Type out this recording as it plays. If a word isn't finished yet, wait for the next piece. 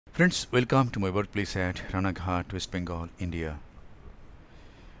Friends, welcome to my workplace at Ranaghat, West Bengal, India.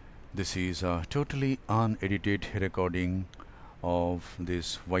 This is a totally unedited recording of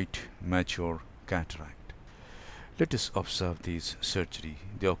this white mature cataract. Let us observe this surgery.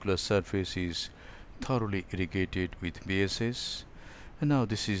 The ocular surface is thoroughly irrigated with BSS, and now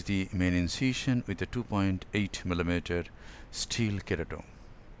this is the main incision with a 2.8 mm steel keratome.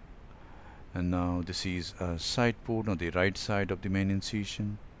 And now this is a side port on the right side of the main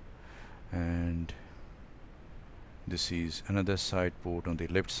incision, and this is another side port on the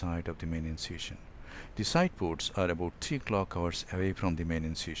left side of the main incision. The side ports are about 3 clock hours away from the main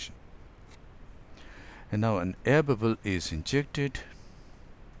incision. And now an air bubble is injected,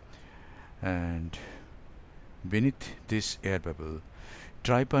 and beneath this air bubble,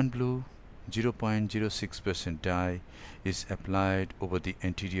 trypan blue 0.06% dye is applied over the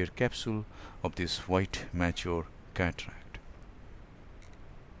anterior capsule of this white mature cataract.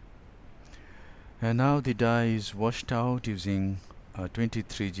 And now the dye is washed out using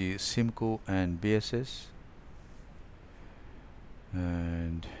 23G Simcoe and BSS.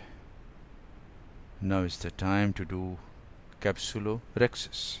 And now is the time to do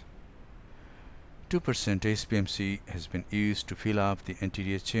capsulo-Rhexis. 2% SPMC has been used to fill up the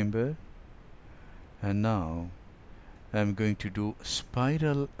anterior chamber. And now I am going to do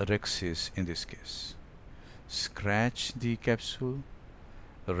spiral Rhexis in this case. Scratch the capsule,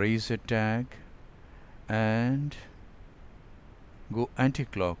 raise a tag, and go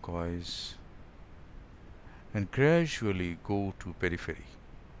anti-clockwise and gradually go to periphery.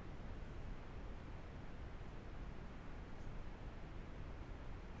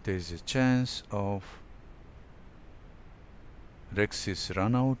 There is a chance of Rhexis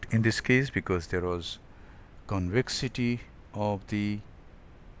run out in this case because there was convexity of the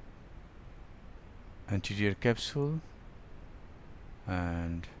anterior capsule,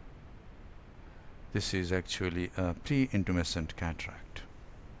 and this is actually a pre-intumescent cataract.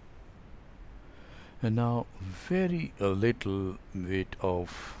 And now very little bit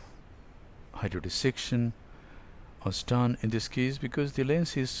of hydrodissection was done in this case because the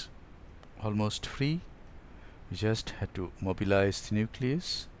lens is almost free. We just had to mobilize the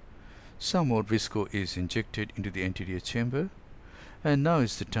nucleus. Some more visco is injected into the anterior chamber, and now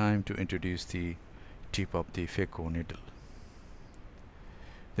is the time to introduce the tip of the phaco needle.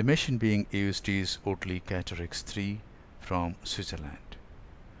 The machine being used is Ocular Cataract 3 from Switzerland.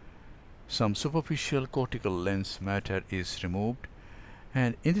 Some superficial cortical lens matter is removed,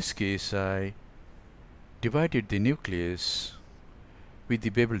 and in this case I divided the nucleus with the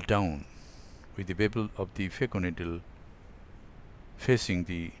bevel-down, with the bevel of the phaco needle facing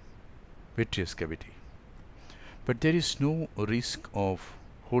the vitreous cavity. But there is no risk of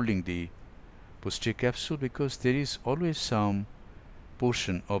holding the posterior capsule because there is always some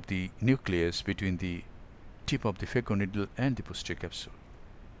portion of the nucleus between the tip of the phaco needle and the posterior capsule.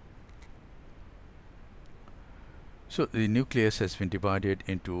 So the nucleus has been divided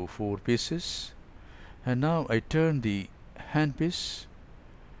into 4 pieces, and now I turn the handpiece,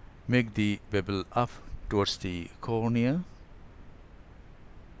 make the bevel up towards the cornea,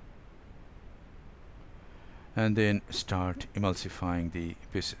 and then start emulsifying the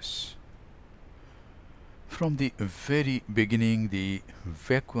pieces. From the very beginning, the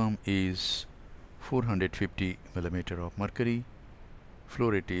vacuum is 450 mm of mercury, flow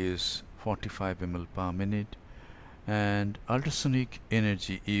rate is 45 ml per minute, and ultrasonic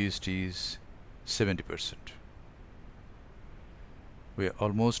energy used is 70%. We are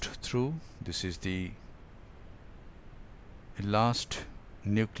almost through. This is the last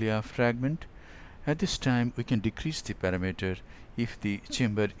nuclear fragment. At this time we can decrease the parameter if the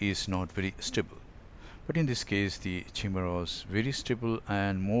chamber is not very stable. But in this case the chamber was very stable,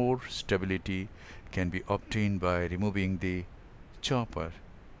 and more stability can be obtained by removing the chopper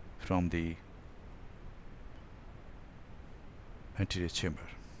from the anterior chamber,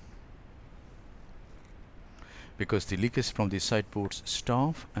 because the leakage from the side ports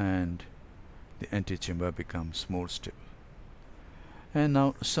stop and the anterior chamber becomes more stable. And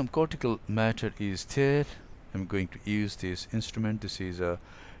now some cortical matter is there. I'm going to use this instrument. This is a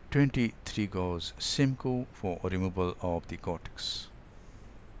 23 gauge Simcoe for removal of the cortex.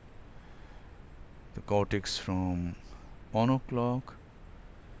 The cortex from 1 o'clock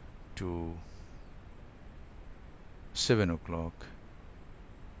to 7 o'clock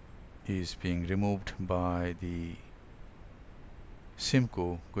is being removed by the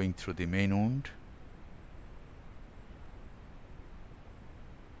Simcoe going through the main wound.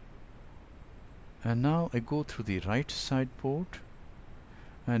 And now I go through the right side port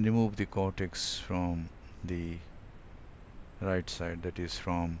and remove the cortex from the right side, that is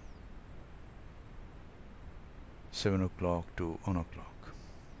from 7 o'clock to 1 o'clock.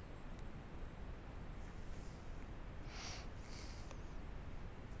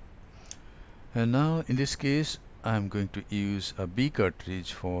 And now in this case I am going to use a B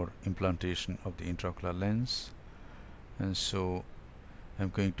cartridge for implantation of the intraocular lens, and so I'm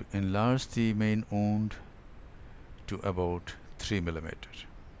going to enlarge the main wound to about 3 millimeter.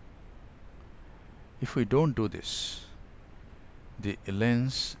 If we don't do this, the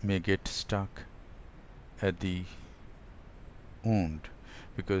lens may get stuck at the wound,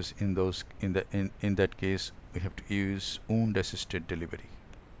 because in that case we have to use wound assisted delivery,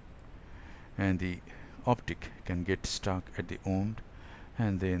 and the optic can get stuck at the wound,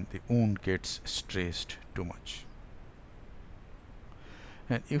 and then the wound gets stressed too much.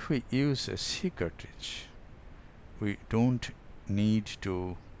 And if we use a C cartridge, we don't need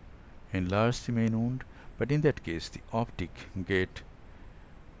to enlarge the main wound, but in that case the optic of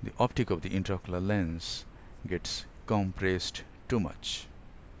the intraocular lens gets compressed too much.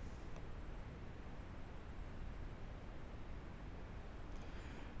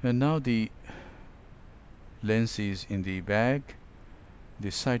 And now the lens is in the bag.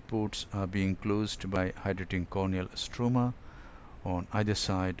 The side ports are being closed by hydrating corneal stroma on either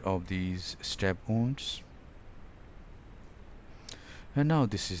side of these stab wounds. And now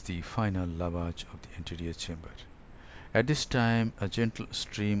this is the final lavage of the anterior chamber. At this time, a gentle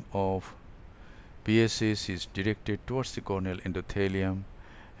stream of PSS is directed towards the corneal endothelium,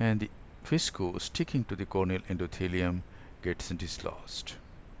 and the visco sticking to the corneal endothelium gets dislodged.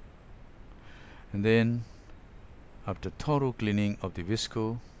 And then, after thorough cleaning of the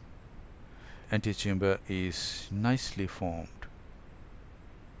visco, antechamber is nicely formed.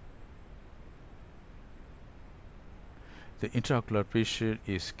 The intraocular pressure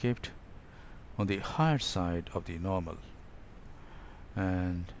is kept on the higher side of the normal,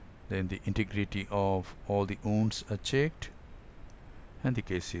 and then the integrity of all the wounds are checked, and the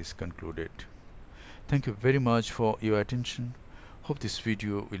case is concluded. Thank you very much for your attention. Hope this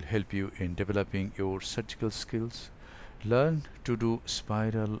video will help you in developing your surgical skills. Learn to do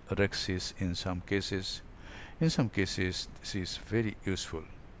spiral Rhexis in some cases. In some cases, this is very useful.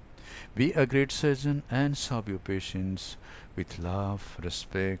 Be a great surgeon and serve your patients with love,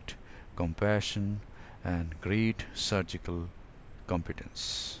 respect, compassion, and great surgical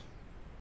competence.